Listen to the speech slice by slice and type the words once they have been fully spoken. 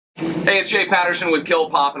Hey, it's Jay Patterson with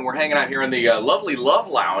Kilpop, and we're hanging out here in the lovely Love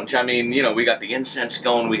Lounge. I mean, you know, we got the incense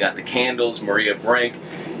going, we got the candles, Maria Brink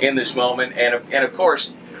in this moment, and of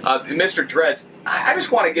course, Mr. Dreads. I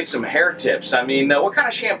just want to get some hair tips. I mean, what kind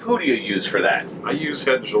of shampoo do you use for that? I use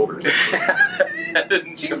Head & Shoulders. I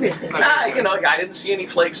didn't see any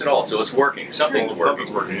flakes at all, so it's working. Something's working.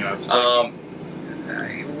 Something's working, yeah. It's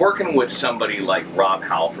fine. Working with somebody like Rob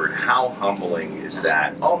Halford, how humbling is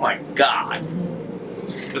that? Oh my God.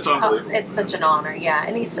 It's unbelievable. It's such an honor, yeah.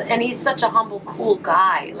 And he's such a humble, cool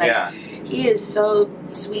guy. Like, yeah. He is so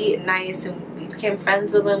sweet and nice, and we became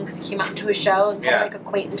friends with him because he came out to a show and kind of like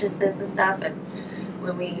acquaintances and stuff. And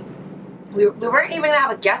when we weren't even gonna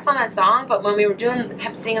have a guest on that song, but when we were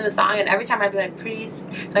kept singing the song, and every time I'd be like, priest,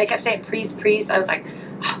 and I kept saying priest, I was like,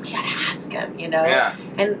 oh, we gotta ask him, you know? Yeah.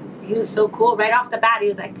 And he was so cool. Right off the bat, he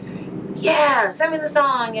was like, yeah, send me the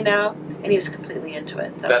song, you know? And he was completely into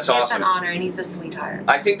it. So that's awesome. It's an honor, and he's a sweetheart.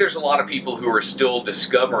 I think there's a lot of people who are still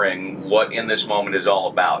discovering what In This Moment is all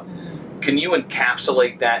about. Can you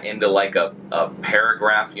encapsulate that into like a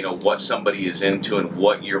paragraph, you know, what somebody is into and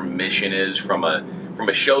what your mission is from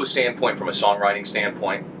a show standpoint, from a songwriting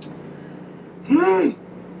standpoint? I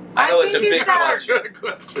know it's a big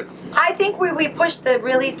question. I think we push the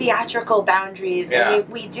really theatrical boundaries. Yeah. And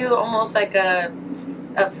we do almost like a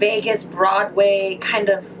Vegas, Broadway kind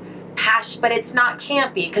of passion, but it's not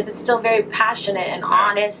campy because it's still very passionate and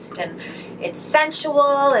honest, and it's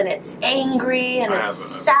sensual, and it's angry, and it's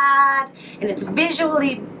sad, and it's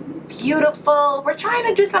visually beautiful. We're trying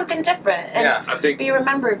to do something different and I think be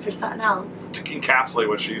remembered for something else. To encapsulate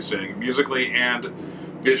what she's saying, musically and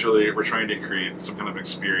visually, we're trying to create some kind of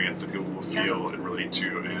experience that people will feel and relate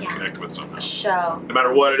to and connect with somehow. A show. No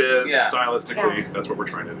matter what it is, stylistically, that's what we're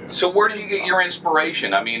trying to do. So where do you get your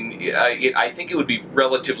inspiration? I mean, I think it would be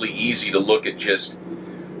relatively easy to look at just,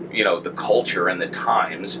 you know, the culture and the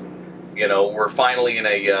times. You know, we're finally in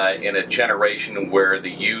a generation where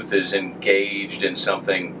the youth is engaged in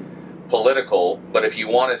something political, but if you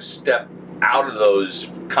want to step out of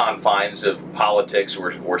those confines of politics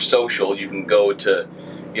or social, you can go to,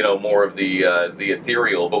 you know, more of the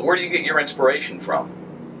ethereal. But where do you get your inspiration from?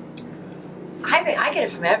 I think I get it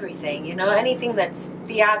from everything, you know, anything that's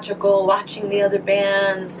theatrical, watching the other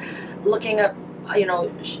bands, looking up, you know,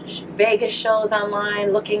 Vegas shows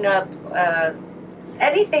online, looking up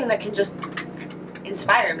anything that can just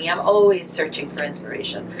inspire me. I'm always searching for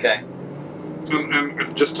inspiration. Okay.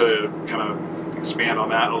 And just to kind of expand on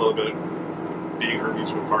that a little bit, being her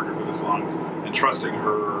musical partner for this long and trusting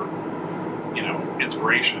her, you know,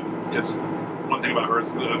 inspiration. Because one thing about her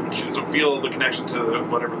is if she doesn't feel the connection to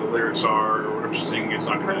whatever the lyrics are or whatever she's singing, it's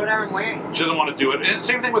not going to... Whatever I'm wearing. She doesn't want to do it. And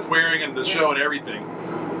same thing with wearing and the show and everything.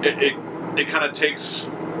 It kind of takes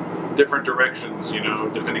different directions, you know,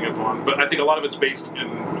 depending upon... But I think a lot of it's based in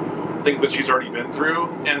things that she's already been through,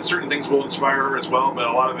 and certain things will inspire her as well, but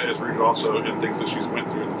a lot of it is rooted also in things that she's went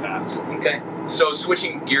through in the past. Okay. So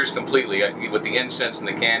switching gears completely with the incense and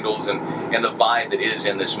the candles and the vibe that is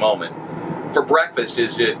In This Moment. For breakfast,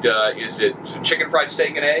 is it chicken fried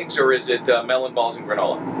steak and eggs, or is it melon balls and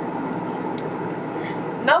granola?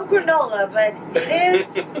 No granola, but it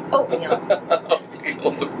is oatmeal.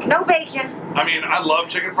 No bacon. I mean, I love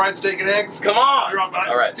chicken fried steak and eggs. Come on!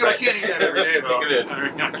 All right. Dude, I can't eat that every day, though.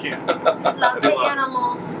 I can't. Love the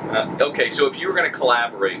animals. Okay, so if you were going to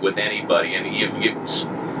collaborate with anybody, and you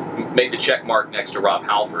made the check mark next to Rob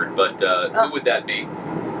Halford, but who would that be?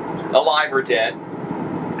 Alive or dead?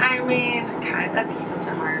 I mean, God, that's such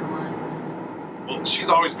a hard one. Well, she's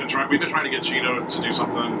always been trying. We've been trying to get Chino to do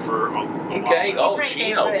something for a while. Okay. Oh,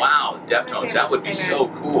 Chino! Wow, Deftones. That would be so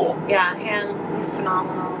cool. Yeah, him. He's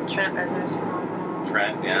phenomenal. Trent Reznor's phenomenal.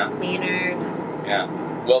 Trent, yeah. Maynard. Yeah.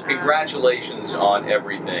 Well, congratulations on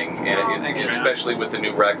everything, and especially with the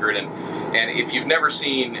new record. And if you've never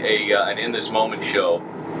seen an In This Moment show,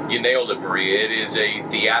 you nailed it, Maria. It is a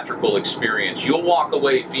theatrical experience. You'll walk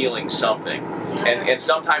away feeling something. And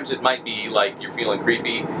sometimes it might be like you're feeling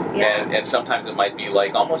creepy, and sometimes it might be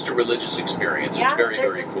like almost a religious experience. Yeah, it's very,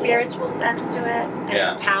 there's very a cool. spiritual sense to it,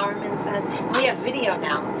 an empowerment sense. We have video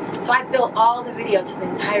now, so I built all the video to the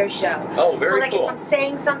entire show. Oh, very cool. So like if I'm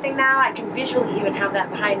saying something now, I can visually even have that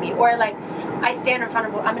behind me. Or like I stand in front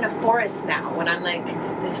of, I'm in a forest now when I'm like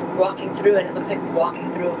this walking through, and it looks like walking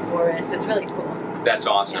through a forest. It's really cool. That's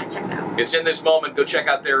awesome. Yeah, check it out. It's In This Moment. Go check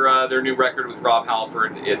out their new record with Rob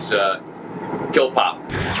Halford. It's Kilpop.